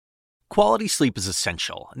Quality sleep is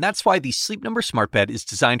essential, and that's why the Sleep Number Smart Bed is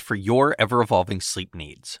designed for your ever-evolving sleep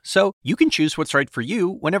needs. So you can choose what's right for you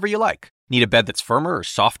whenever you like. Need a bed that's firmer or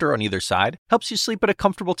softer on either side? Helps you sleep at a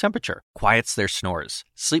comfortable temperature, quiets their snores.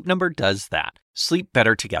 Sleep Number does that. Sleep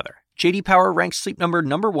better together. J.D. Power ranks Sleep Number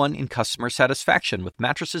 #1 in customer satisfaction with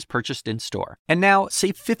mattresses purchased in-store. And now,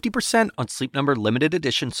 save 50% on Sleep Number limited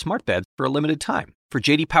edition smart beds for a limited time. For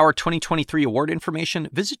J.D. Power 2023 award information,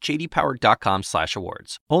 visit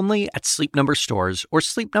jdpower.com/awards. Only at Sleep Number stores or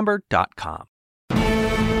sleepnumber.com.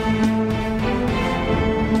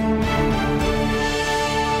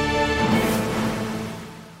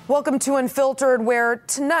 Welcome to Unfiltered, where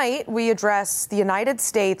tonight we address the United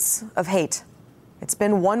States of hate. It's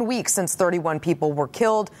been 1 week since 31 people were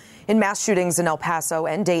killed in mass shootings in El Paso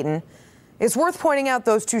and Dayton. It's worth pointing out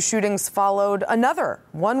those two shootings followed another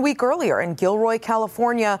 1 week earlier in Gilroy,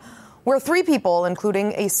 California, where 3 people,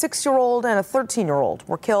 including a 6-year-old and a 13-year-old,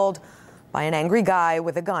 were killed by an angry guy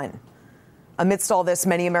with a gun. Amidst all this,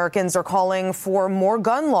 many Americans are calling for more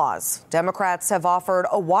gun laws. Democrats have offered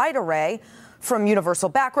a wide array, from universal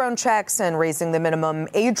background checks and raising the minimum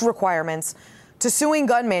age requirements to suing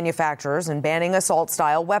gun manufacturers and banning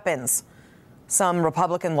assault-style weapons. Some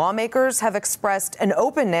Republican lawmakers have expressed an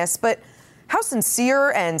openness, but how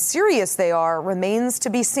sincere and serious they are remains to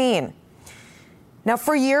be seen. Now,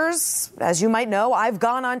 for years, as you might know, I've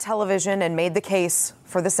gone on television and made the case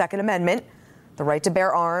for the Second Amendment, the right to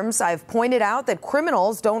bear arms. I've pointed out that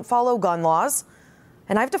criminals don't follow gun laws,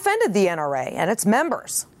 and I've defended the NRA and its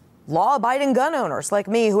members, law-abiding gun owners like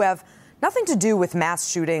me who have nothing to do with mass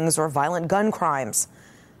shootings or violent gun crimes.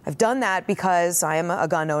 I've done that because I am a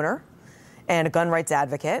gun owner and a gun rights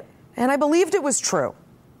advocate, and I believed it was true.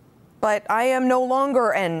 But I am no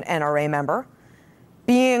longer an NRA member.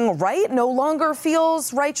 Being right no longer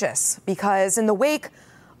feels righteous because in the wake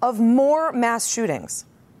of more mass shootings,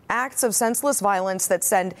 acts of senseless violence that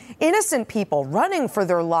send innocent people running for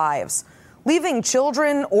their lives, leaving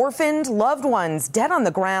children, orphaned, loved ones dead on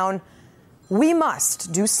the ground, we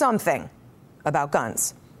must do something about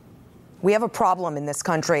guns. We have a problem in this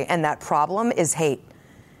country, and that problem is hate.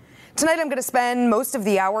 Tonight, I'm going to spend most of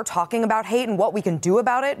the hour talking about hate and what we can do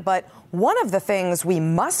about it. But one of the things we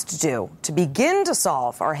must do to begin to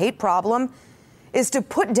solve our hate problem is to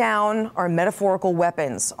put down our metaphorical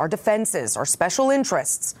weapons, our defenses, our special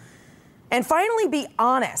interests, and finally be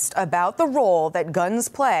honest about the role that guns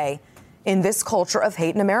play in this culture of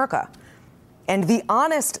hate in America. And the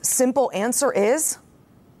honest, simple answer is,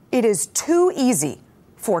 it is too easy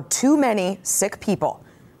for too many sick people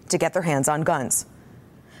to get their hands on guns.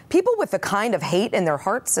 People with the kind of hate in their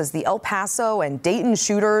hearts as the El Paso and Dayton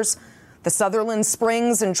shooters, the Sutherland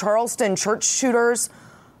Springs and Charleston church shooters,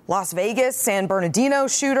 Las Vegas, San Bernardino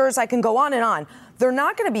shooters, I can go on and on. They're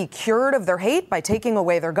not going to be cured of their hate by taking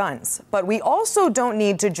away their guns. But we also don't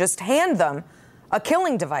need to just hand them a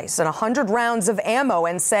killing device and 100 rounds of ammo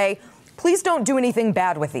and say, please don't do anything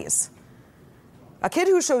bad with these. A kid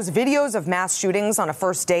who shows videos of mass shootings on a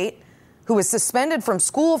first date, who was suspended from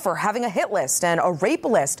school for having a hit list and a rape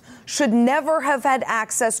list, should never have had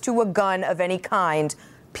access to a gun of any kind,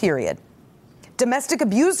 period. Domestic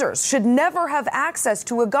abusers should never have access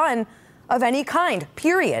to a gun of any kind,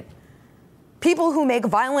 period. People who make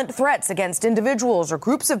violent threats against individuals or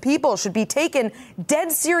groups of people should be taken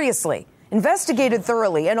dead seriously, investigated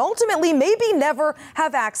thoroughly, and ultimately maybe never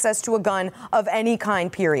have access to a gun of any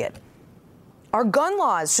kind, period. Our gun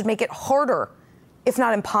laws should make it harder, if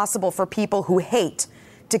not impossible, for people who hate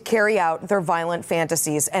to carry out their violent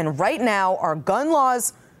fantasies. And right now, our gun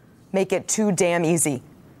laws make it too damn easy.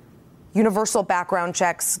 Universal background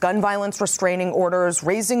checks, gun violence restraining orders,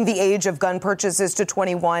 raising the age of gun purchases to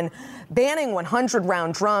 21, banning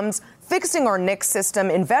 100-round drums, fixing our NICS system,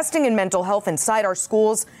 investing in mental health inside our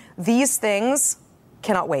schools. These things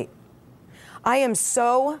cannot wait. I am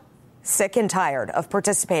so sick and tired of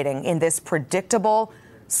participating in this predictable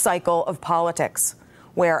cycle of politics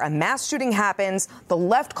where a mass shooting happens, the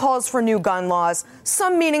left calls for new gun laws,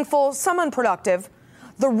 some meaningful, some unproductive.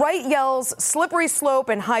 The right yells slippery slope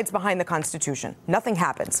and hides behind the Constitution. Nothing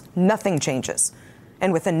happens. Nothing changes.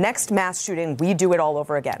 And with the next mass shooting, we do it all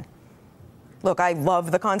over again. Look, I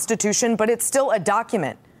love the Constitution, but it's still a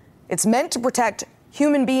document. It's meant to protect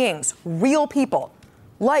human beings, real people,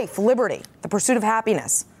 life, liberty, the pursuit of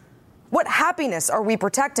happiness. What happiness are we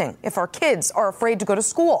protecting if our kids are afraid to go to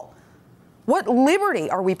school? What liberty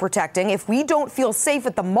are we protecting if we don't feel safe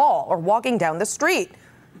at the mall or walking down the street?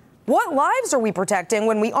 What lives are we protecting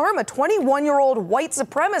when we arm a 21-year-old white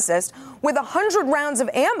supremacist with 100 rounds of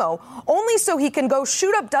ammo only so he can go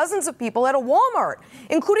shoot up dozens of people at a Walmart,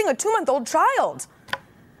 including a 2-month-old child?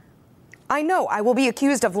 I know I will be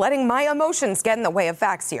accused of letting my emotions get in the way of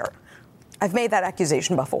facts here. I've made that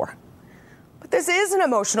accusation before. But this is an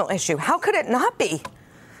emotional issue. How could it not be?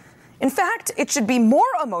 In fact, it should be more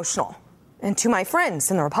emotional. And to my friends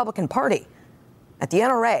in the Republican Party, at the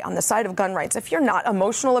NRA, on the side of gun rights, if you're not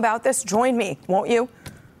emotional about this, join me, won't you?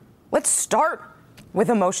 Let's start with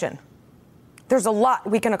emotion. There's a lot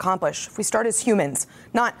we can accomplish if we start as humans,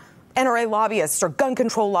 not NRA lobbyists or gun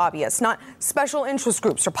control lobbyists, not special interest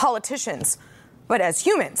groups or politicians, but as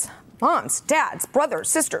humans, moms, dads, brothers,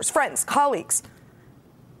 sisters, friends, colleagues,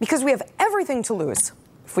 because we have everything to lose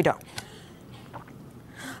if we don't.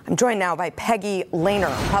 I'm joined now by Peggy Lehner,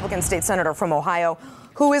 Republican state senator from Ohio,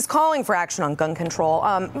 who is calling for action on gun control.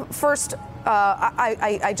 First,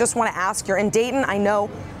 I just want to ask, you're in Dayton. I know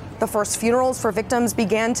the first funerals for victims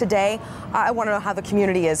began today. I want to know how the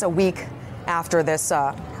community is a week after this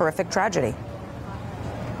horrific tragedy.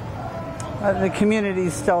 The community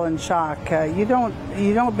is still in shock. You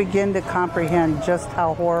don't begin to comprehend just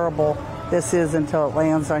how horrible this is until it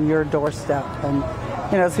lands on your doorstep. And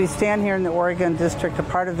as we stand here in the Oregon District, a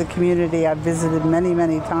part of the community I've visited many,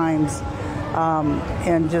 many times,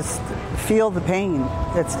 and just feel the pain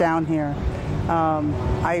that's down here.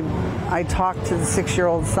 I talked to the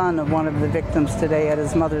 6-year-old son of one of the victims today at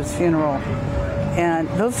his mother's funeral, and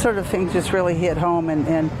those sort of things just really hit home.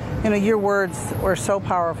 And your words were so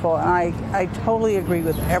powerful, and I totally agree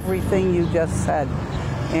with everything you just said.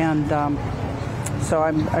 And so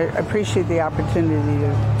I appreciate the opportunity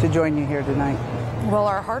to join you here tonight. Well,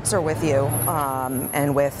 our hearts are with you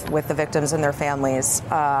and with the victims and their families,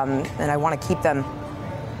 and I want to keep them,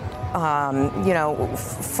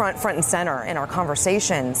 front and center in our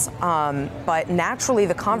conversations. But naturally,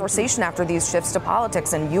 the conversation after these shifts to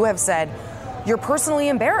politics, and you have said you're personally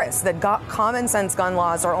embarrassed that common sense gun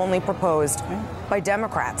laws are only proposed by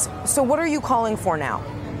Democrats. So what are you calling for now?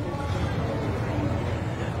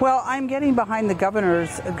 Well, I'm getting behind the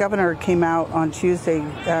The governor came out on Tuesday,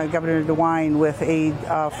 Governor DeWine, with a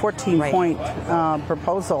 14-point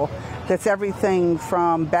proposal that's everything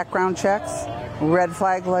from background checks, red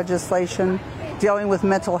flag legislation, dealing with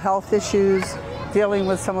mental health issues, dealing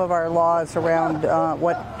with some of our laws around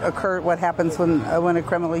what happens when a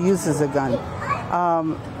criminal uses a gun.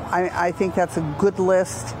 I think that's a good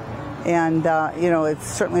list, and it's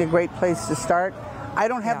certainly a great place to start. I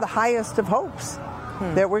don't have the highest of hopes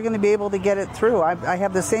that we're going to be able to get it through. I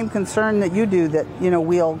have the same concern that you do, that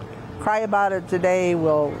we'll cry about it today,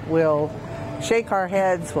 we'll shake our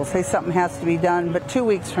heads, we'll say something has to be done, but 2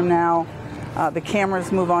 weeks from now, the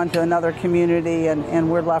cameras move on to another community,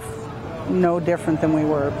 and we're left no different than we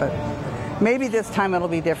were. But maybe this time it'll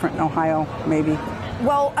be different in Ohio, maybe.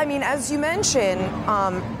 Well, I mean, as you mentioned,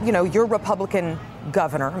 your Republican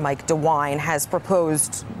governor, Mike DeWine, has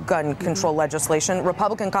proposed gun control legislation.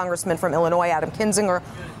 Republican Congressman from Illinois, Adam Kinzinger,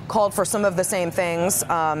 called for some of the same things,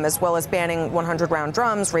 as well as banning 100-round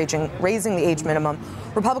drums, raising the age minimum.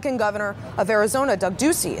 Republican Governor of Arizona, Doug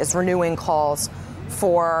Ducey, is renewing calls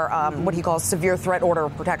for what he calls severe threat order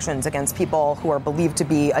protections against people who are believed to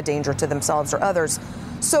be a danger to themselves or others.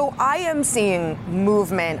 So I am seeing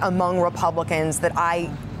movement among Republicans that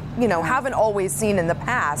I, haven't always seen in the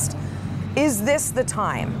past. Is this the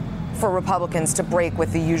time for Republicans to break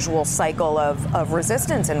with the usual cycle of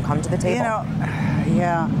resistance and come to the table?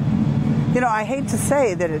 I hate to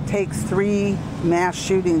say that it takes 3 mass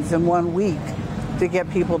shootings in 1 week to get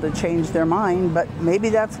people to change their mind, but maybe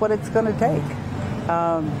that's what it's going to take.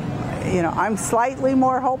 I'm slightly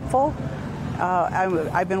more hopeful.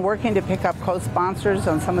 I've been working to pick up co-sponsors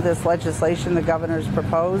on some of this legislation the governor's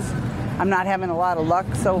proposed. I'm not having a lot of luck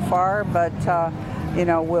so far, but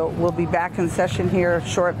we'll be back in session here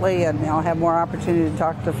shortly, and I'll have more opportunity to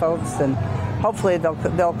talk to folks, and hopefully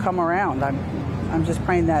they'll come around. I'm just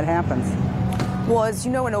praying that happens. Well, as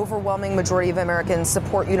you know, an overwhelming majority of Americans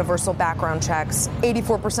support universal background checks.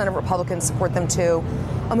 84% of Republicans support them too.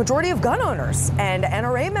 A majority of gun owners and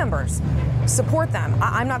NRA members support them.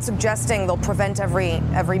 I'm not suggesting they'll prevent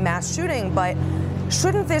every mass shooting, but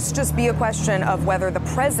shouldn't this just be a question of whether the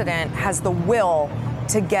president has the will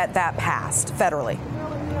to get that passed federally?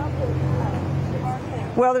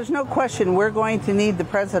 Well, there's no question we're going to need the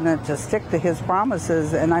president to stick to his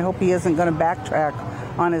promises, and I hope he isn't going to backtrack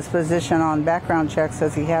on his position on background checks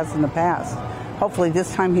as he has in the past. Hopefully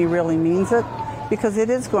this time he really means it, because it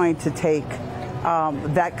is going to take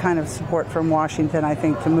that kind of support from Washington, I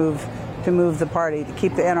think, to move the party, to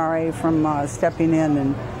keep the NRA from stepping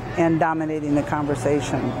in and dominating the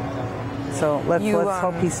conversation. So let's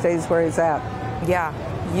hope he stays where he's at. Yeah.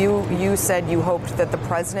 You said you hoped that the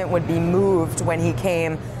president would be moved when he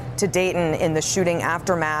came to Dayton in the shooting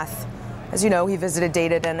aftermath. As you know, he visited,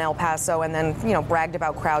 dated in El Paso, and then, bragged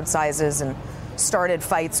about crowd sizes and started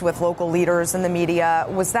fights with local leaders and the media.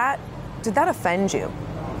 Did that offend you?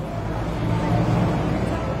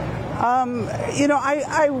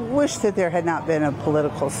 I wish that there had not been a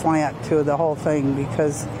political slant to the whole thing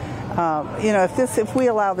because, if we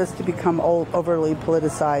allow this to become overly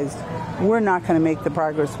politicized, we're not going to make the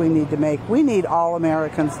progress we need to make. We need all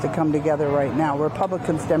Americans to come together right now,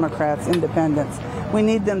 Republicans, Democrats, Independents. We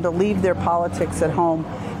need them to leave their politics at home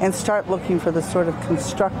and start looking for the sort of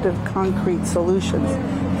constructive, concrete solutions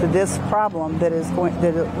to this problem that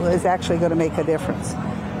is actually going to make a difference.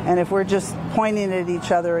 And if we're just pointing at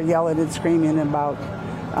each other and yelling and screaming about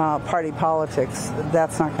party politics,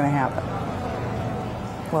 that's not going to happen.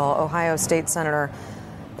 Well, Ohio State Senator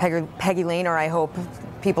Peggy Lehner, I hope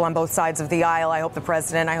people on both sides of the aisle, I hope the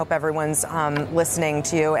president, I hope everyone's listening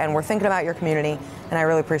to you. And we're thinking about your community, and I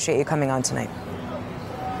really appreciate you coming on tonight.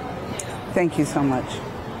 Thank you so much.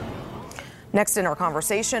 Next in our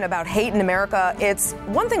conversation about hate in America, it's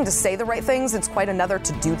one thing to say the right things, it's quite another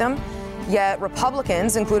to do them. Yet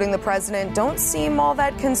Republicans, including the president, don't seem all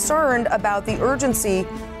that concerned about the urgency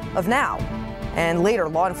of now. And later,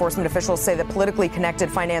 law enforcement officials say that politically connected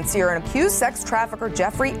financier and accused sex trafficker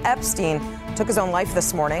Jeffrey Epstein took his own life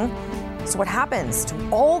this morning. So what happens to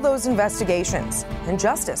all those investigations and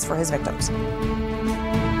justice for his victims?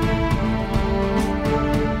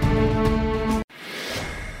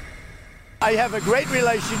 I have a great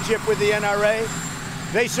relationship with the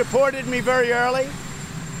NRA. They supported me very early,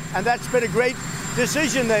 and that's been a great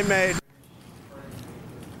decision they made.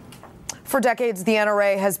 For decades, the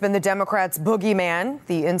NRA has been the Democrats' boogeyman,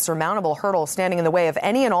 the insurmountable hurdle standing in the way of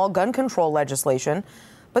any and all gun control legislation.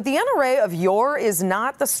 But the NRA of yore is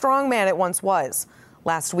not the strongman it once was.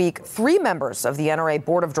 Last week, 3 members of the NRA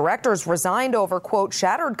board of directors resigned over, quote,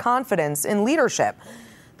 shattered confidence in leadership.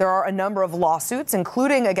 There are a number of lawsuits,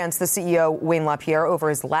 including against the CEO, Wayne LaPierre, over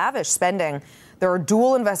his lavish spending. There are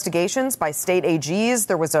dual investigations by state AGs.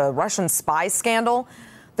 There was a Russian spy scandal.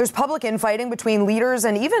 There's public infighting between leaders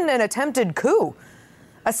and even an attempted coup.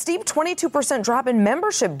 A steep 22% drop in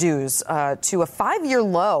membership dues to a 5-year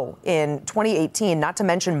low in 2018, not to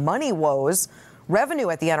mention money woes. Revenue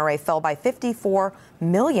at the NRA fell by $54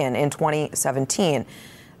 million in 2017.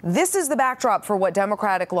 This is the backdrop for what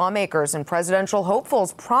Democratic lawmakers and presidential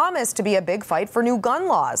hopefuls promise to be a big fight for new gun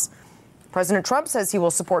laws. President Trump says he will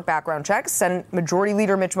support background checks. Senate Majority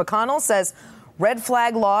Leader Mitch McConnell says red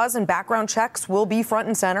flag laws and background checks will be front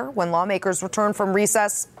and center when lawmakers return from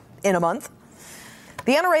recess in a month.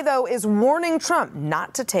 The NRA, though, is warning Trump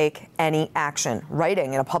not to take any action,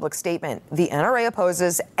 writing in a public statement, the NRA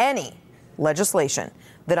opposes any legislation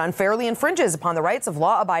that unfairly infringes upon the rights of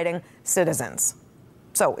law-abiding citizens.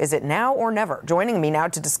 So is it now or never? Joining me now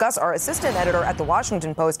to discuss our assistant editor at The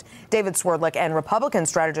Washington Post, David Swerdlick, and Republican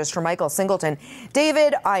strategist Michael Singleton.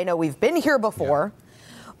 David, I know we've been here before,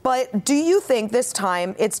 but do you think this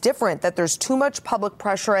time it's different, that there's too much public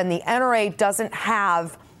pressure and the NRA doesn't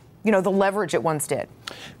have, the leverage it once did?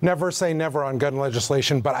 Never say never on gun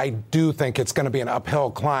legislation, but I do think it's going to be an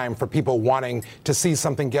uphill climb for people wanting to see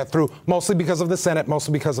something get through, mostly because of the Senate,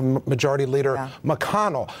 mostly because of Majority Leader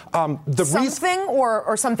McConnell.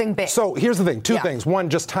 Or something big? So here's the thing, two things. One,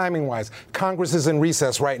 just timing-wise, Congress is in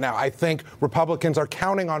recess right now. I think Republicans are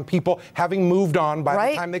counting on people having moved on by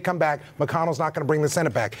the time they come back. McConnell's not going to bring the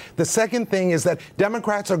Senate back. The second thing is that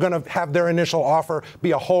Democrats are going to have their initial offer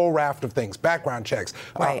be a whole raft of things, background checks,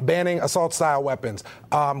 banning assault-style weapons,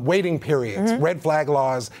 waiting periods, red flag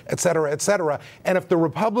laws, et cetera, et cetera. And if the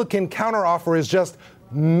Republican counteroffer is just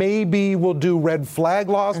maybe we'll do red flag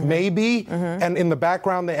laws, maybe, and in the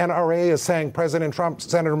background the NRA is saying President Trump,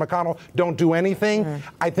 Senator McConnell, don't do anything,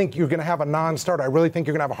 I think you're going to have a non-starter. I really think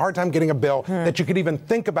you're going to have a hard time getting a bill that you could even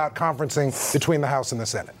think about conferencing between the House and the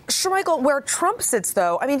Senate. Michael, where Trump sits,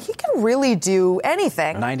 though, he can really do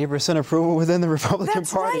anything. 90% approval within the Republican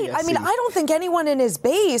Party. That's right. I don't think anyone in his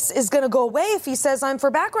base is going to go away if he says I'm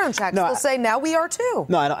for background checks. They'll say, now we are too.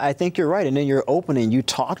 No, I think you're right. And in your opening, you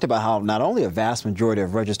talked about how not only a vast majority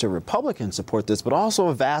of registered Republicans support this, but also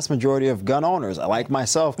a vast majority of gun owners. Like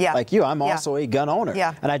myself, like you, I'm also a gun owner.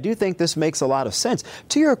 And I do think this makes a lot of sense.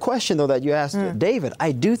 To your question, though, that you asked, David,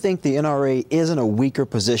 I do think the NRA is in a weaker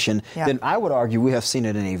position than I would argue we have seen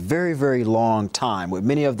it in a very, very long time. With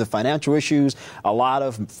many of the financial issues, a lot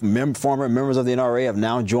of former members of the NRA have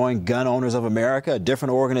now joined Gun Owners of America, a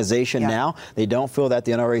different organization now. They don't feel that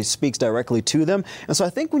the NRA speaks directly to them. And so I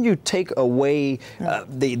think when you take away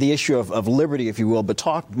the issue of liberty, if you will, but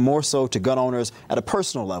talk more so to gun owners at a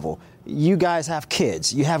personal level. You guys have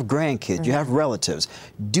kids, you have grandkids, you have relatives.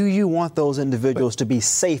 Do you want those individuals to be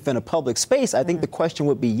safe in a public space? I think the question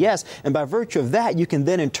would be yes. And by virtue of that, you can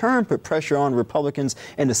then in turn put pressure on Republicans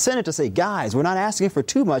in the Senate to say, guys, we're not asking for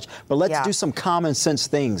too much, but let's do some common sense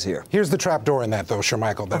things here. Here's the trapdoor in that, though,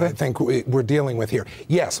 Shermichael, that I think we're dealing with here.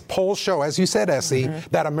 Yes, polls show, as you said, S.E.,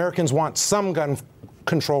 that Americans want some gun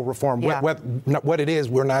control reform. What it is,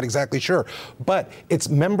 we're not exactly sure. But it's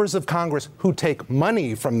members of Congress who take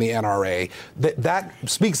money from the NRA. That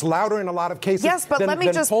speaks louder in a lot of cases. Yes, but let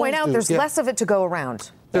me just point out there's less of it to go around.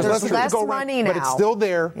 There's less money now. But it's still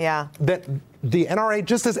there. Yeah. That the NRA,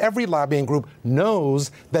 just as every lobbying group, knows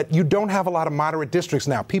that you don't have a lot of moderate districts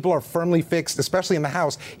now. People are firmly fixed, especially in the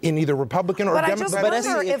House, in either Republican or Democrat. But I just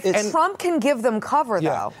wonder if Trump can give them cover,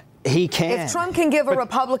 though. He can. If Trump can give a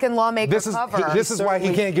Republican lawmaker cover. This is why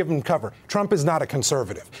he can't give him cover. Trump is not a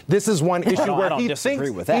conservative. This is one issue where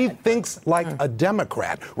he thinks like a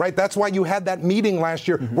Democrat, right? That's why you had that meeting last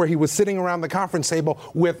year where he was sitting around the conference table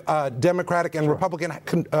with Democratic and Republican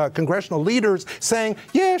congressional leaders saying,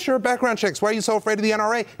 yeah, sure, background checks. Why are you so afraid of the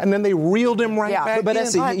NRA? And then they reeled him back in.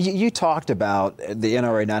 But you talked about the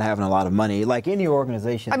NRA not having a lot of money. Like any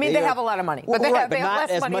organization. I mean, they have a lot of money, but they have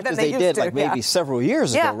less money than they used to. Like maybe several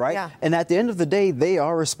years ago, right? Yeah. And at the end of the day, they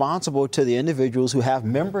are responsible to the individuals who have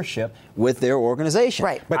membership with their organization.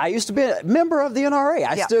 Right. But I used to be a member of the NRA.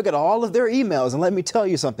 I still get all of their emails. And let me tell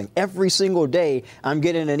you something. Every single day, I'm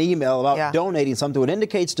getting an email about donating something. It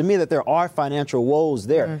indicates to me that there are financial woes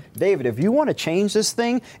there. David, if you want to change this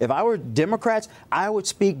thing, if I were Democrats, I would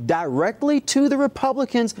speak directly to the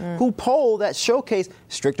Republicans who poll that showcase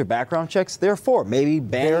stricter background checks. Therefore, maybe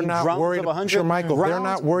banning drums of 100 Michael, they're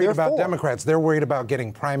not worried about Democrats. They're worried about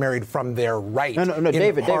getting primaried from their right. No,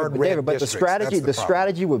 David, but the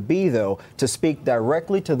strategy would be, though, to speak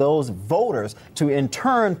directly to those voters to in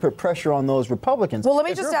turn put pressure on those Republicans. Well, let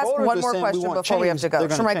me just ask one more question before we have to go.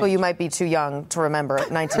 Shermichael, you might be too young to remember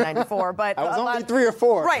 1994, but I was only 3 or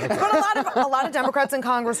 4. Right, but a lot of Democrats in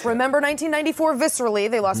Congress remember 1994 viscerally.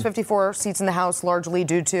 They lost 54 seats in the House, largely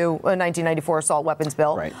due to a 1994 assault weapons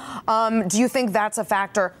bill. Right. Do you think that's a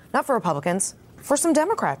factor, not for Republicans, for some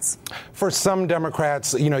Democrats? For some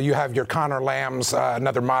Democrats, you have your Connor Lambs,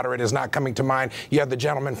 another moderate is not coming to mind. You had the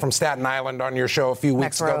gentleman from Staten Island on your show a few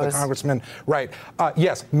weeks ago, the congressman. Right.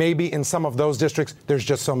 Yes, maybe in some of those districts, there's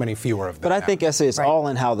just so many fewer of them. But I think, it's all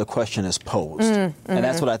in how the question is posed. And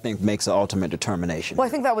that's what I think makes the ultimate determination. Well, I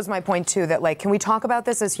think that was my point, too, that, can we talk about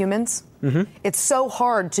this as humans? It's so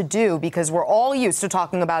hard to do because we're all used to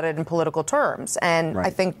talking about it in political terms. And I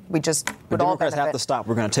think we just would all Democrats have to stop.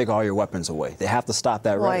 We're going to take all your weapons away. They have to stop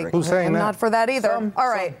that rhetoric. Who's saying I'm that? not for that either. All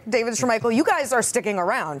right, David Shermichael, you guys are sticking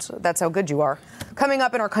around. That's how good you are. Coming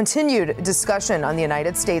up in our continued discussion on the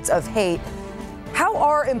United States of hate, how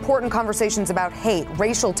are important conversations about hate,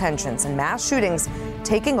 racial tensions, and mass shootings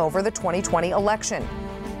taking over the 2020 election?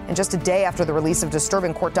 And just a day after the release of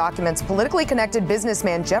disturbing court documents, politically connected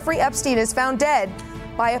businessman Jeffrey Epstein is found dead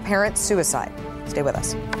by apparent suicide. Stay with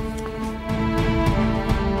us.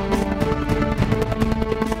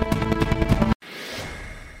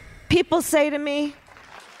 People say to me,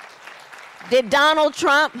 did Donald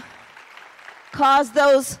Trump cause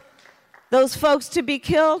those folks to be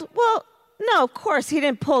killed? Well, no, of course, he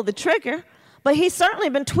didn't pull the trigger, but he's certainly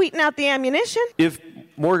been tweeting out the ammunition. If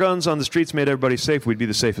more guns on the streets made everybody safe, we'd be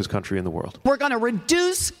the safest country in the world. We're going to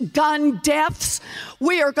reduce gun deaths.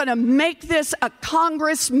 We are going to make this a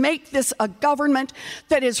Congress, make this a government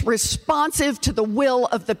that is responsive to the will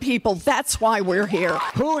of the people. That's why we're here.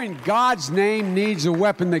 Who in God's name needs a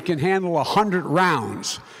weapon that can handle 100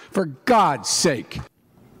 rounds? For God's sake.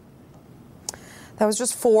 That was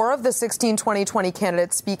just 4 of the 16 2020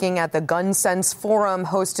 candidates speaking at the Gun Sense Forum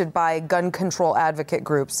hosted by gun control advocate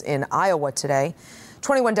groups in Iowa today.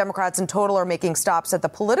 21 Democrats in total are making stops at the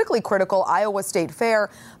politically critical Iowa State Fair.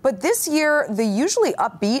 But this year, the usually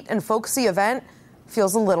upbeat and folksy event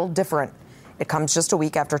feels a little different. It comes just a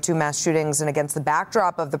week after 2 mass shootings and against the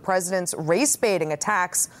backdrop of the president's race-baiting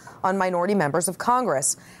attacks on minority members of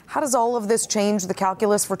Congress. How does all of this change the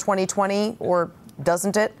calculus for 2020, or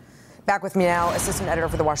doesn't it? Back with me now, assistant editor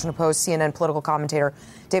for The Washington Post, CNN political commentator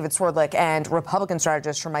David Swerdlick, and Republican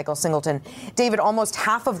strategist Shermichael Singleton. David, almost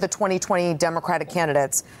half of the 2020 Democratic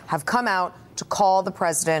candidates have come out to call the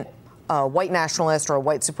president a white nationalist or a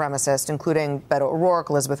white supremacist, including Beto O'Rourke,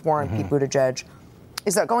 Elizabeth Warren, Pete Buttigieg.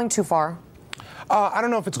 Is that going too far? I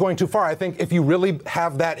don't know if it's going too far. I think if you really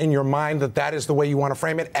have that in your mind, that is the way you want to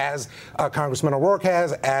frame it, as Congressman O'Rourke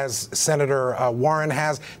has, as Senator Warren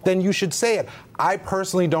has, then you should say it. I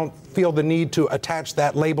personally don't feel the need to attach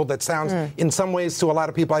that label that sounds in some ways to a lot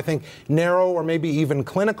of people, I think, narrow or maybe even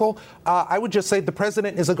clinical. I would just say the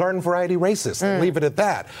president is a garden variety racist and leave it at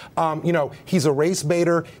that. He's a race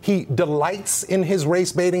baiter. He delights in his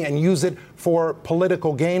race baiting and use it for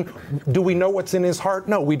political gain. Do we know what's in his heart?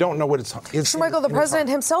 No, we don't know what it's. Michael, the president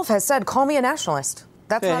himself has said, call me a nationalist.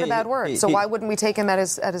 That's not a bad word. So why wouldn't we take him at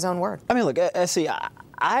his own word? I mean, look, see,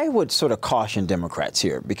 I would sort of caution Democrats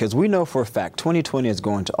here because we know for a fact 2020 is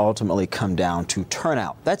going to ultimately come down to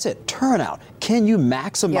turnout. That's it, turnout. Can you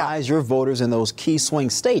maximize your voters in those key swing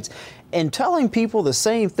states? And telling people the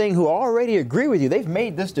same thing who already agree with you, they've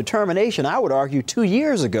made this determination, I would argue, 2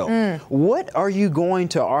 years ago. What are you going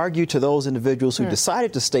to argue to those individuals who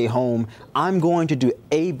decided to stay home? I'm going to do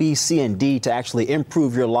A, B, C, and D to actually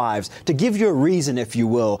improve your lives, to give you a reason, if you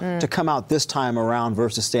will, to come out this time around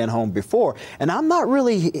versus staying home before. And I'm not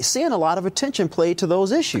really seeing a lot of attention played to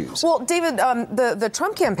those issues. Well, David, the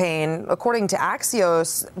Trump campaign, according to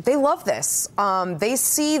Axios, they love this. They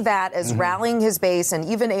see that as rallying his base and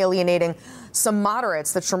even alienating some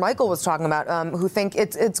moderates that Michael was talking about who think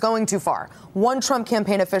it's going too far. One Trump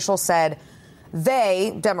campaign official said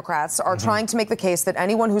they, Democrats, are trying to make the case that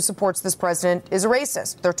anyone who supports this president is a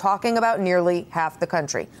racist. They're talking about nearly half the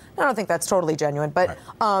country. I don't think that's totally genuine, but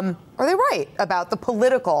are they right about the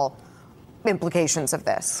political implications of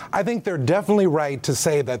this? I think they're definitely right to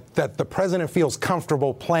say that the president feels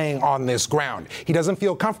comfortable playing on this ground. He doesn't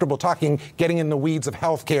feel comfortable getting in the weeds of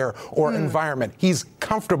healthcare or environment. He's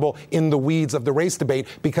comfortable in the weeds of the race debate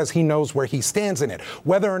because he knows where he stands in it.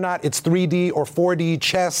 Whether or not it's 3D or 4D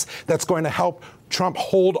chess that's going to help Trump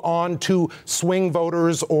hold on to swing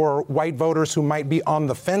voters or white voters who might be on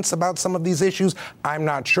the fence about some of these issues, I'm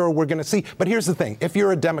not sure we're going to see. But here's the thing. If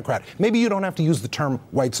you're a Democrat, maybe you don't have to use the term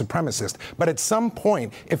white supremacist, but at some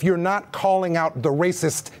point, if you're not calling out the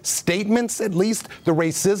racist statements, at least, the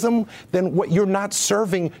racism, then you're not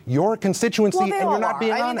serving your constituency and you're not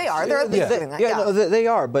being honest. I mean, they are. They're at least doing that. No, they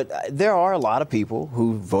are. But there are a lot of people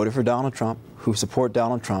who voted for Donald Trump, who support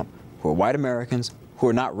Donald Trump, who are white Americans, who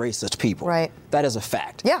are not racist people. Right. That is a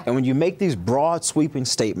fact. Yeah. And when you make these broad, sweeping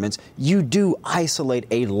statements, you do isolate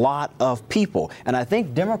a lot of people. And I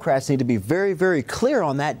think Democrats need to be very, very clear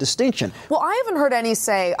on that distinction. Well, I haven't heard any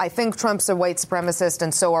say, I think Trump's a white supremacist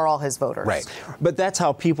and so are all his voters. Right. But that's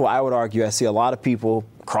how people, I would argue, I see a lot of people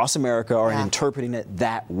across America are interpreting it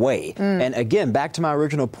that way. And again, back to my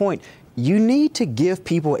original point, you need to give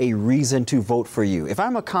people a reason to vote for you. If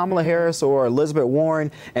I'm a Kamala Harris or Elizabeth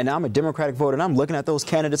Warren and I'm a Democratic voter and I'm looking at those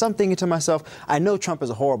candidates, I'm thinking to myself, I know Trump is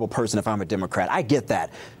a horrible person if I'm a Democrat. I get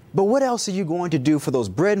that. But what else are you going to do for those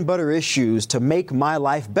bread and butter issues to make my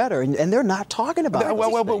life better? And they're not talking about it.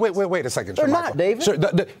 Well, wait a second. They're not, David.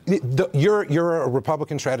 Sure, you're a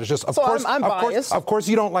Republican strategist. Of course, I'm biased. Of course,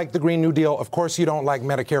 you don't like the Green New Deal. Of course, you don't like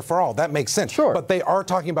Medicare for all. That makes sense. Sure. But they are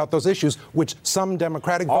talking about those issues, which some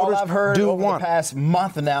Democratic voters do want. All I've heard over the past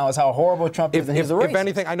month now is how horrible Trump is and he's a racist. If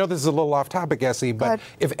anything, I know this is a little off topic, Essie, but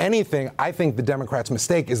if anything, I think the Democrats'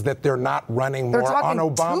 mistake is that they're not running more on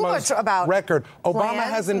Obama's record. Obama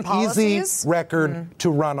has an easy record to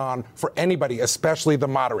run on for anybody, especially the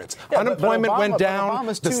moderates. Unemployment went down,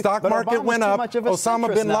 the stock market went up,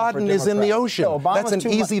 Osama bin Laden is in the ocean. That's an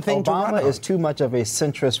easy thing to run on. Obama is too much of a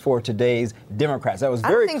centrist for today's Democrats. That was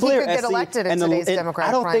very clear. I don't think he could get elected in today's Democratic primary.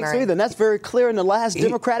 I don't think so either. And that's very clear in the last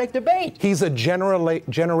Democratic debate. He's a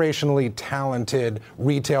generationally talented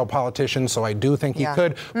retail politician, so I do think he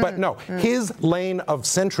could. But no, his lane of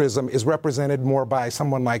centrism is represented more by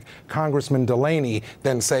someone like Congressman Delaney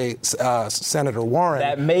than, say, Senator Warren.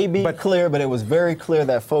 That may be clear, but it was very clear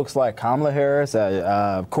that folks like Kamala Harris,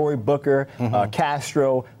 Cory Booker,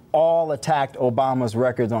 Castro, all attacked Obama's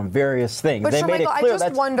records on various things. But they made Michael, it clear I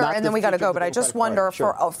just wonder, and then we got to go, but I just wonder,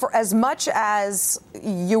 for as much as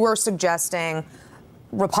you were suggesting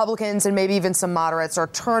Republicans and maybe even some moderates are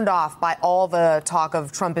turned off by all the talk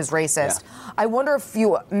of Trump is racist, I wonder if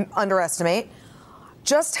you underestimate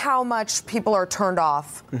just how much people are turned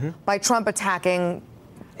off by Trump attacking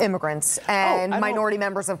immigrants and minority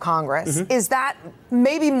members of Congress. Is that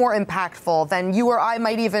maybe more impactful than you or I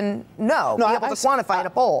might even know, be able to quantify in a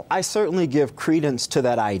poll? I certainly give credence to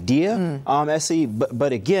that idea, Essie,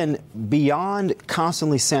 but again, beyond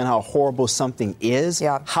constantly saying how horrible something is,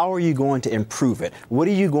 how are you going to improve it? What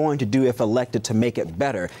are you going to do if elected to make it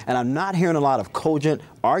better? And I'm not hearing a lot of cogent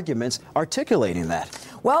arguments articulating that.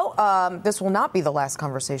 Well, this will not be the last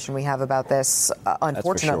conversation we have about this,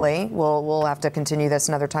 unfortunately. Sure. We'll have to continue this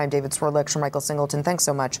another time. David Swirlich, Michael Singleton, thanks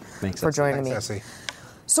so much for joining me. Essie.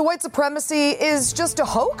 So white supremacy is just a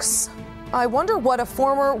hoax? I wonder what a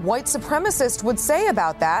former white supremacist would say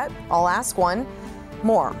about that. I'll ask one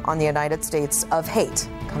More on the United States of hate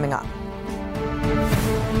coming up.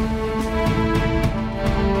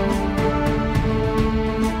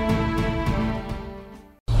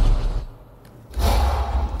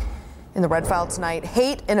 In the Red File tonight,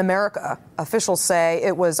 hate in America. Officials say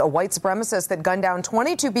it was a white supremacist that gunned down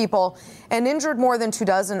 22 people and injured more than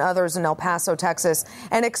 24 others in El Paso, Texas,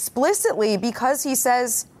 and explicitly because he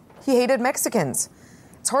says he hated Mexicans.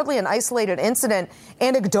 It's hardly an isolated incident.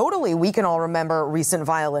 Anecdotally, we can all remember recent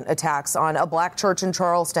violent attacks on a black church in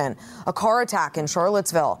Charleston, a car attack in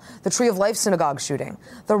Charlottesville, the Tree of Life synagogue shooting.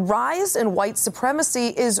 The rise in white supremacy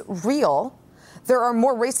is real. There are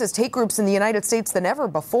more racist hate groups in the United States than ever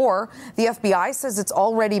before. The FBI says it's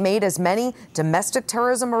already made as many domestic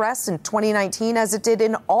terrorism arrests in 2019 as it did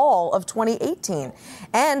in all of 2018,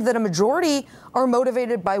 and that a majority are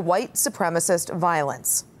motivated by white supremacist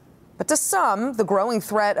violence. But to some, the growing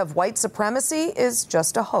threat of white supremacy is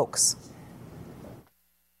just a hoax.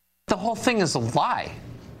 The whole thing is a lie.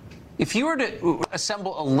 If you were to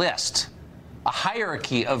assemble a list, a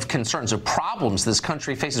hierarchy of concerns, of problems this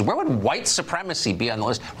country faces, where would white supremacy be on the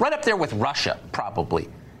list? Right up there with Russia, probably.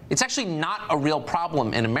 It's actually not a real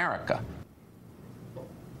problem in America.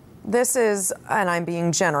 This is, and I'm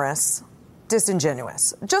being generous,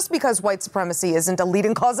 disingenuous. Just because white supremacy isn't a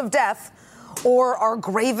leading cause of death or our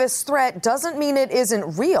gravest threat doesn't mean it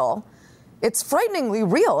isn't real. It's frighteningly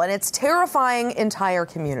real, and it's terrifying entire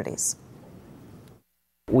communities.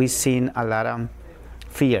 We've seen a lot of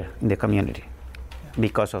fear in the community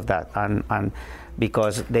because of that, and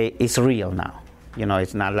because it's real now. You know,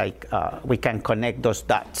 it's not like we can connect those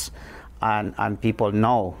dots, and people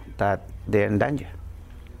know that they're in danger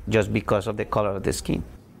just because of the color of the skin.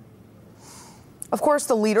 Of course,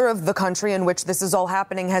 the leader of the country in which this is all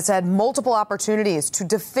happening has had multiple opportunities to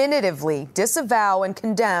definitively disavow and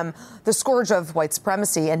condemn the scourge of white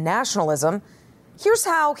supremacy and nationalism. Here's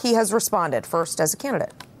how he has responded, first as a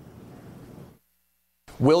candidate.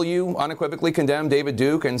 Will you unequivocally condemn David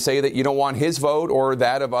Duke and say that you don't want his vote or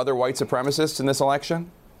that of other white supremacists in this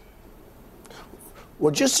election?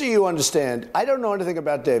 Well, just so you understand, I don't know anything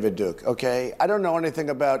about David Duke, okay? I don't know anything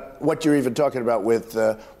about what you're even talking about with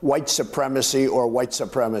white supremacy or white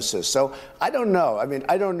supremacists. So I don't know. I mean,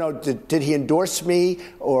 I don't know, did he endorse me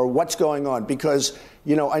or what's going on? Because,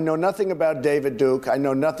 you know, I know nothing about David Duke. I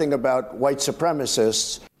know nothing about white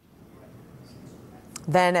supremacists.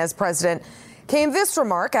 Then, as president, came this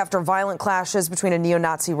remark after violent clashes between a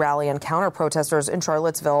neo-Nazi rally and counter-protesters in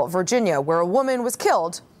Charlottesville, Virginia, where a woman was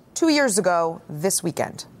killed 2 years ago this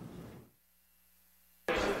weekend.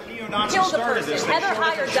 Neo-Nazis started this. They showed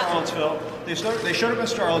up in Charlottesville. They showed up in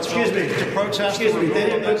Charlottesville to protest. Excuse me. They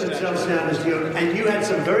didn't put themselves down as neo, and you had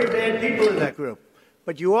some very bad people in that group.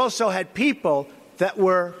 But you also had people that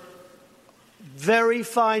were very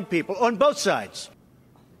fine people on both sides.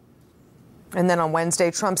 And then on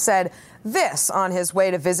Wednesday, Trump said this on his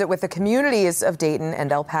way to visit with the communities of Dayton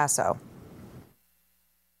and El Paso.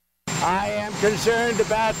 I am concerned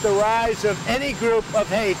about the rise of any group of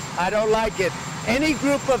hate. I don't like it. Any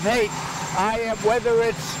group of hate. I am, whether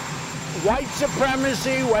it's white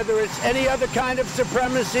supremacy, whether it's any other kind of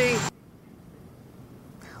supremacy.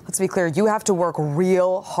 Let's be clear. You have to work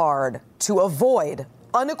real hard to avoid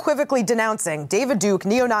unequivocally denouncing David Duke,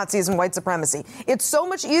 neo-Nazis, and white supremacy. It's so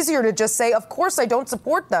much easier to just say, of course I don't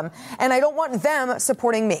support them, and I don't want them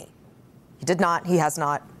supporting me. He did not. He has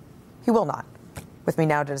not. He will not. With me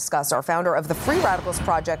now to discuss our founder of the Free Radicals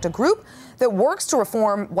Project, a group that works to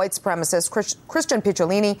reform white supremacists, Christian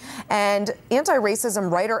Picciolini, and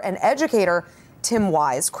anti-racism writer and educator Tim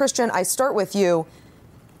Wise. Christian, I start with you.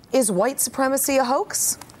 Is white supremacy a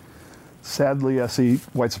hoax? Sadly, Essie,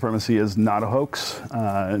 white supremacy is not a hoax.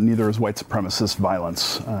 Neither is white supremacist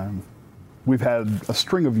violence. We've had a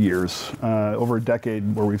string of years, over a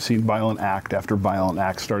decade, where we've seen violent act after violent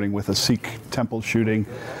act, starting with a Sikh temple shooting,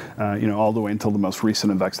 all the way until the most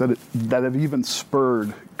recent events that have even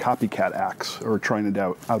spurred copycat acts or trying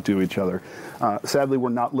to outdo each other. Sadly, we're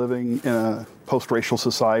not living in a post-racial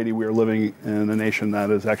society. We are living in a nation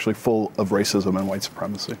that is actually full of racism and white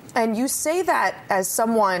supremacy. And you say that as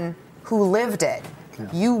someone who lived it. Yeah.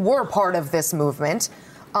 You were part of this movement.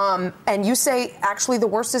 And you say, actually, the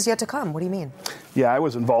worst is yet to come. What do you mean? Yeah, I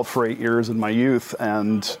was involved for 8 years in my youth,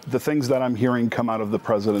 and the things that I'm hearing come out of the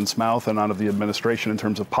president's mouth and out of the administration in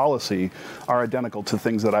terms of policy are identical to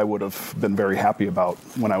things that I would have been very happy about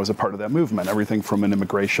when I was a part of that movement. Everything from an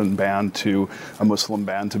immigration ban to a Muslim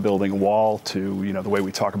ban to building a wall to, the way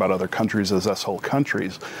we talk about other countries as us whole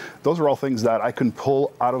countries. Those are all things that I can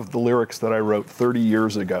pull out of the lyrics that I wrote 30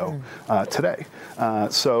 years ago today.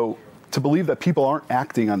 So to believe that people aren't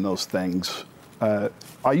acting on those things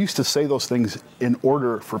I used to say those things in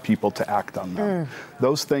order for people to act on them.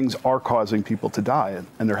 Those things are causing people to die,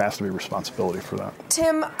 and there has to be responsibility for that.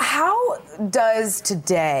 Tim, how does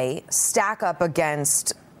today stack up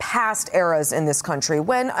against past eras in this country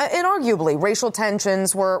when, inarguably, racial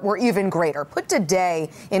tensions were even greater? Put today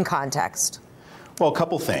in context. Well, a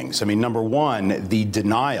couple things. I mean, number one, the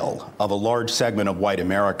denial of a large segment of white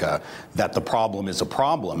America that the problem is a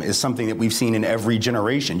problem is something that we've seen in every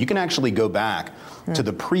generation. You can actually go back to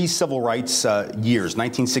the pre-civil rights years,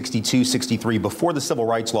 1962, 63, before the civil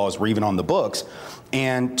rights laws were even on the books.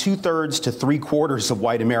 And 2/3 to 3/4 of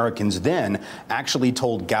white Americans then actually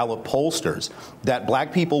told Gallup pollsters that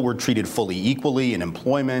black people were treated fully equally in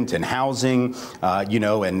employment and housing,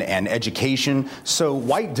 and education. So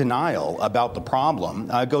white denial about the problem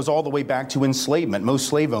goes all the way back to enslavement. Most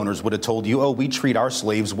slave owners would have told you, oh, we treat our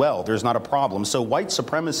slaves well. There's not a problem. So white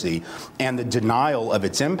supremacy and the denial of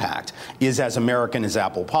its impact is as American as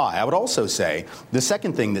apple pie. I would also say the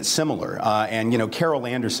second thing that's similar, Carol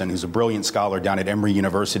Anderson, who's a brilliant scholar down at Emory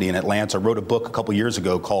University in Atlanta, wrote a book a couple years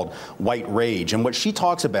ago called White Rage. And what she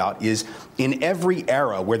talks about is in every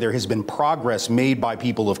era where there has been progress made by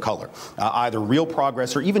people of color, either real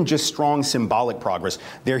progress or even just strong symbolic progress,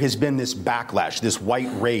 there has been this backlash, this white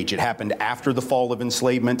rage. It happened after the fall of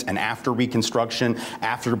enslavement and after Reconstruction,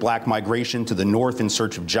 after black migration to the North in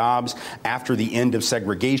search of jobs, after the end of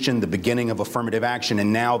segregation, the beginning of affirmative action,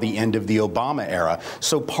 and now the end of the Obama era.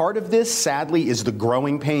 So part of this, sadly, is the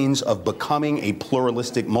growing pains of becoming a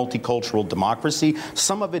pluralistic, multicultural democracy.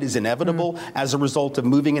 Some of it is inevitable as a result of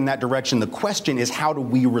moving in that direction. The question is, how do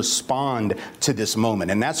we respond to this moment?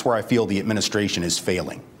 And that's where I feel the administration is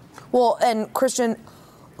failing. Well, and Christian,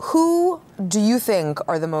 who do you think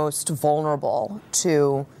are the most vulnerable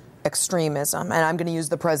to extremism? And I'm going to use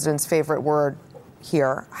the president's favorite word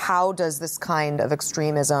here. How does this kind of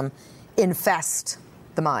extremism infest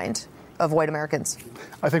the mind of white Americans?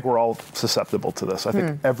 I think we're all susceptible to this. I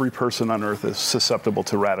think every person on earth is susceptible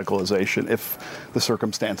to radicalization if the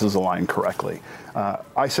circumstances align correctly.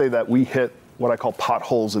 I say that we hit what I call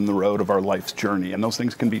potholes in the road of our life's journey. And those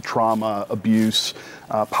things can be trauma, abuse,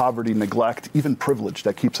 poverty, neglect, even privilege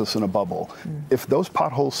that keeps us in a bubble. If those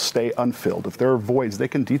potholes stay unfilled, if there are voids, they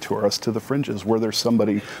can detour us to the fringes where there's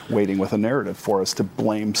somebody waiting with a narrative for us to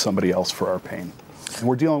blame somebody else for our pain. And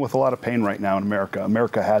we're dealing with a lot of pain right now in America.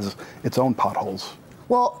 America has its own potholes.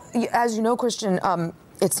 Well, as you know, Christian,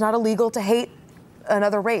 it's not illegal to hate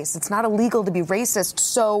another race. It's not illegal to be racist.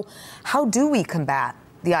 So how do we combat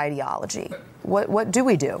the ideology? What do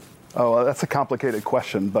we do? Oh, that's a complicated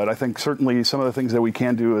question, but I think certainly some of the things that we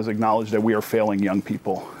can do is acknowledge that we are failing young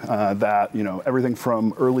people, that, everything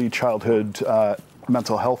from early childhood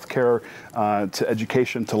mental health care to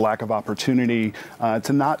education to lack of opportunity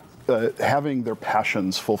to not having their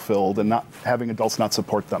passions fulfilled and not having adults not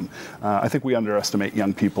support them. I think we underestimate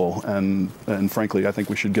young people, and frankly, I think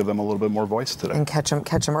we should give them a little bit more voice today. And catch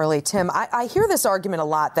them early. Tim, I hear this argument a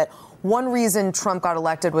lot that one reason Trump got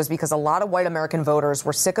elected was because a lot of white American voters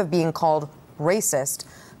were sick of being called racist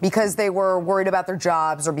because they were worried about their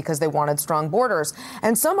jobs or because they wanted strong borders.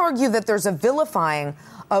 And some argue that there's a vilifying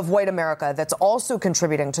of white America that's also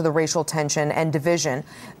contributing to the racial tension and division.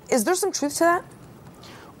 Is there some truth to that?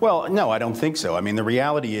 Well, no, I don't think so. I mean, the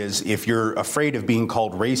reality is if you're afraid of being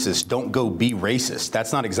called racist, don't go be racist.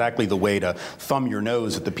 That's not exactly the way to thumb your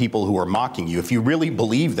nose at the people who are mocking you. If you really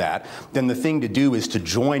believe that, then the thing to do is to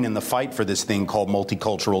join in the fight for this thing called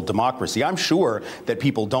multicultural democracy. I'm sure that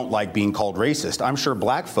people don't like being called racist. I'm sure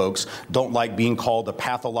black folks don't like being called a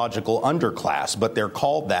pathological underclass, but they're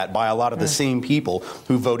called that by a lot of the same people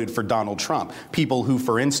who voted for Donald Trump. People who,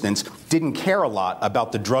 for instance, didn't care a lot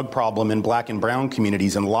about the drug problem in black and brown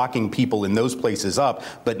communities and locking people in those places up,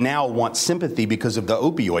 but now want sympathy because of the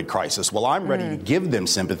opioid crisis. Well, I'm ready to give them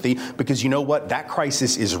sympathy because you know what? That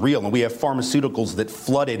crisis is real, and we have pharmaceuticals that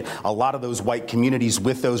flooded a lot of those white communities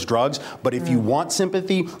with those drugs. But if you want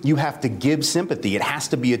sympathy, you have to give sympathy. It has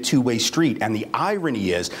to be a two-way street. And the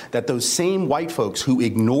irony is that those same white folks who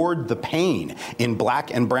ignored the pain in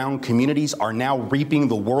black and brown communities are now reaping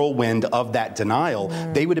the whirlwind of that denial.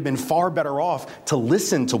 They would have been far better off to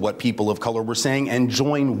listen to what people of color were saying and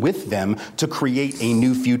join with them to create a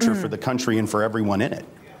new future for the country and for everyone in it.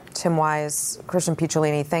 Tim Wise, Christian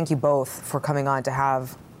Picciolini, thank you both for coming on to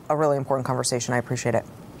have a really important conversation. I appreciate it.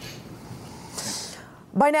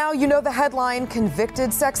 By now, you know the headline: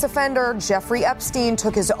 convicted sex offender Jeffrey Epstein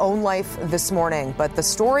took his own life this morning. But the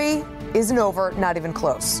story isn't over, not even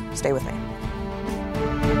close. Stay with me.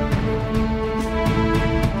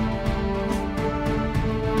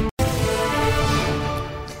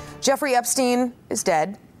 Jeffrey Epstein is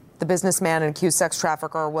dead. The businessman and accused sex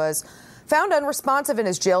trafficker was found unresponsive in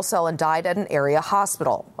his jail cell and died at an area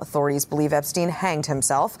hospital. Authorities believe Epstein hanged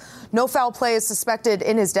himself. No foul play is suspected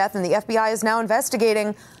in his death, and the FBI is now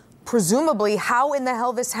investigating, presumably, how in the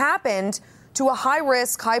hell this happened to a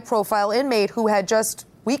high-risk, high-profile inmate who had just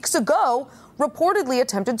weeks ago reportedly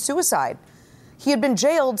attempted suicide. He had been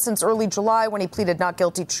jailed since early July when he pleaded not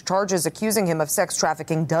guilty to charges accusing him of sex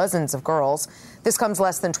trafficking dozens of girls. This comes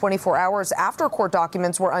less than 24 hours after court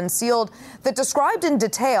documents were unsealed that described in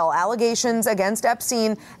detail allegations against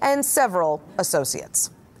Epstein and several associates.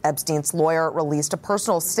 Epstein's lawyer released a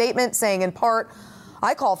personal statement saying, in part,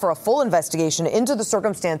 "I call for a full investigation into the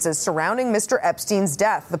circumstances surrounding Mr. Epstein's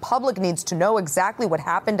death. The public needs to know exactly what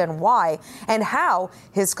happened and why, and how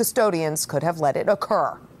his custodians could have let it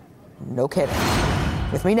occur." No kidding.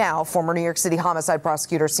 With me now, former New York City homicide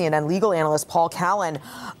prosecutor, CNN legal analyst Paul Callan.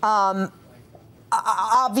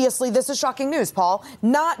 Obviously, this is shocking news, Paul,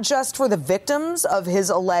 not just for the victims of his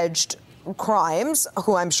alleged crimes,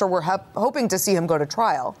 who I'm sure we're hoping to see him go to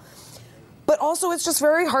trial, but also it's just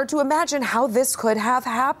very hard to imagine how this could have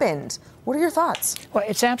happened. What are your thoughts? Well,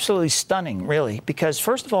 it's absolutely stunning, really, because,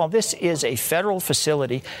 first of all, this is a federal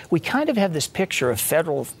facility. We kind of have this picture of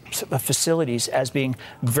federal facilities as being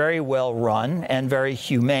very well run and very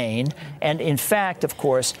humane. And, in fact, of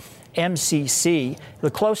course, MCC, the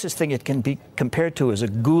closest thing it can be compared to is a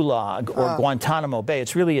gulag or Guantanamo Bay.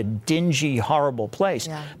 It's really a dingy, horrible place.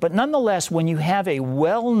 Yeah. But nonetheless, when you have a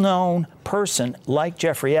well-known person like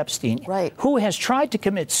Jeffrey Epstein, who has tried to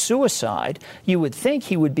commit suicide, you would think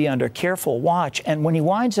he would be under careful watch. And when he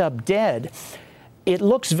winds up dead, it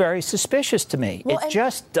looks very suspicious to me. Well, it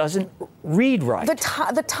just doesn't read right.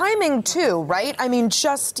 The timing, too, right? I mean,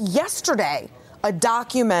 just yesterday, a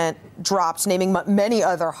document dropped naming many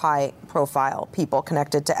other high-profile people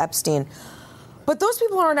connected to Epstein. But those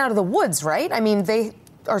people aren't out of the woods, right? I mean, they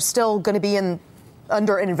are still going to be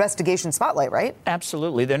under an investigation spotlight, right?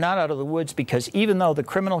 Absolutely. They're not out of the woods because even though the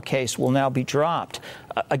criminal case will now be dropped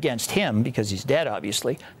against him, because he's dead,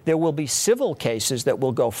 obviously, there will be civil cases that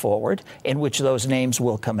will go forward in which those names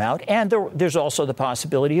will come out. And there's also the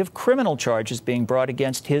possibility of criminal charges being brought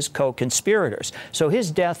against his co-conspirators. So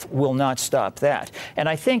his death will not stop that. And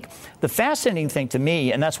I think the fascinating thing to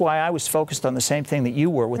me, and that's why I was focused on the same thing that you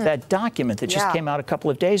were with that document that just came out a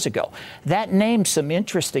couple of days ago, that named some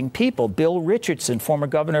interesting people. Bill Richardson, former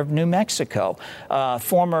governor of New Mexico,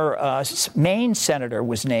 former Maine senator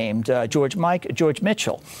was named, George Mitchell.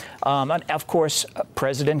 And of course,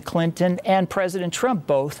 President Clinton and President Trump,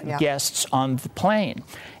 both guests on the plane.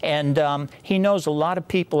 And he knows a lot of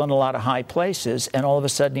people in a lot of high places, and all of a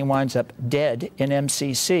sudden he winds up dead in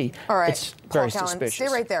MCC. All right, it's Paul very Callan, suspicious. stay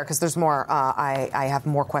right there, because there's more. I have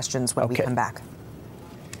more questions when we come back.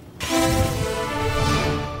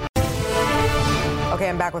 Okay,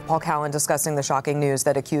 I'm back with Paul Callan discussing the shocking news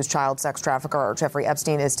that accused child sex trafficker Jeffrey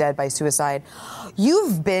Epstein is dead by suicide.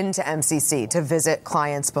 You've been to MCC to visit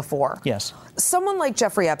clients before. Yes. Someone like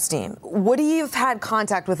Jeffrey Epstein, would he have had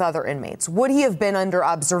contact with other inmates? Would he have been under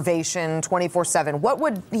observation 24/7? What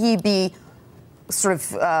would he be sort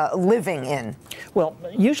of living in? Well,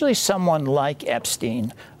 usually someone like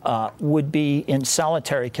Epstein would be in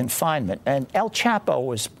solitary confinement. And El Chapo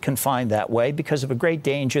was confined that way because of a great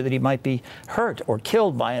danger that he might be hurt or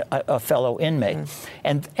killed by a fellow inmate.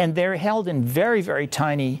 And they're held in very, very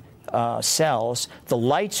tiny cells. The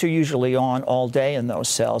lights are usually on all day in those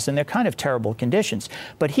cells, and they're kind of terrible conditions.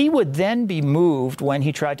 But he would then be moved when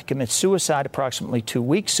he tried to commit suicide approximately 2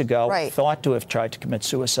 weeks ago, thought to have tried to commit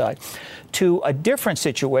suicide, to a different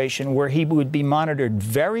situation where he would be monitored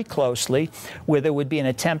very closely, where there would be an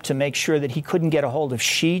attempt to make sure that he couldn't get a hold of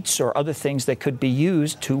sheets or other things that could be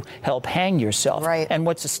used to help hang yourself. And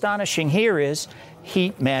what's astonishing here is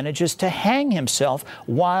he manages to hang himself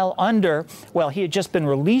while under, well, he had just been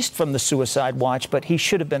released from the suicide watch, but he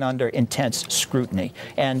should have been under intense scrutiny.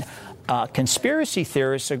 And conspiracy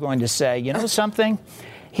theorists are going to say, you know something?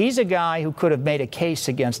 He's a guy who could have made a case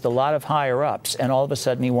against a lot of higher-ups, and all of a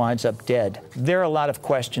sudden he winds up dead. There are a lot of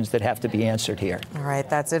questions that have to be answered here. All right,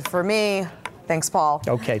 that's it for me. Thanks, Paul.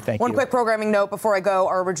 Okay, thank you. One quick programming note before I go.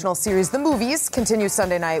 Our original series, The Movies, continues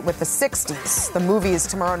Sunday night with the 60s. The Movies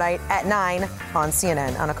tomorrow night at 9 on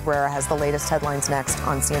CNN. Ana Cabrera has the latest headlines next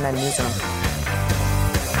on CNN Newsroom.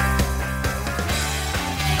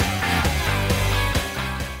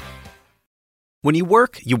 When you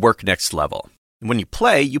work next level. And when you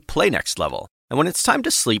play next level. And when it's time to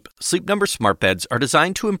sleep, Sleep Number smart beds are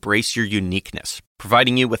designed to embrace your uniqueness,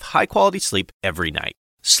 providing you with high-quality sleep every night.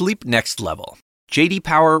 Sleep next level. J.D.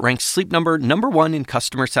 Power ranks Sleep Number #1 in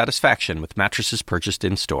customer satisfaction with mattresses purchased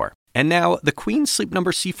in-store. And now, the Queen Sleep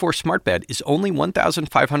Number C4 smart bed is only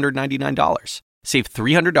 $1,599. Save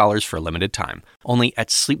 $300 for a limited time, only at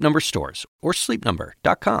Sleep Number stores or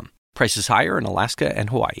sleepnumber.com. Prices higher in Alaska and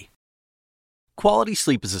Hawaii. Quality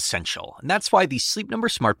sleep is essential, and that's why the Sleep Number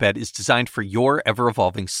Smart Bed is designed for your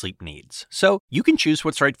ever-evolving sleep needs. So you can choose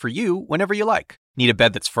what's right for you whenever you like. Need a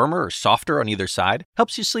bed that's firmer or softer on either side?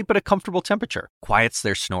 Helps you sleep at a comfortable temperature. Quiets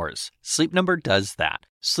their snores. Sleep Number does that.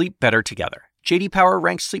 Sleep better together. J.D. Power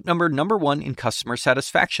ranks Sleep Number #1 in customer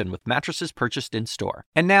satisfaction with mattresses purchased in-store.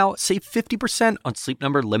 And now, save 50% on Sleep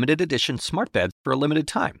Number limited edition smart beds for a limited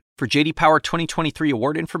time. For J.D. Power 2023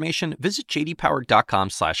 award information, visit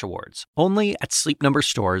jdpower.com/awards. Only at Sleep Number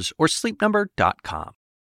stores or sleepnumber.com.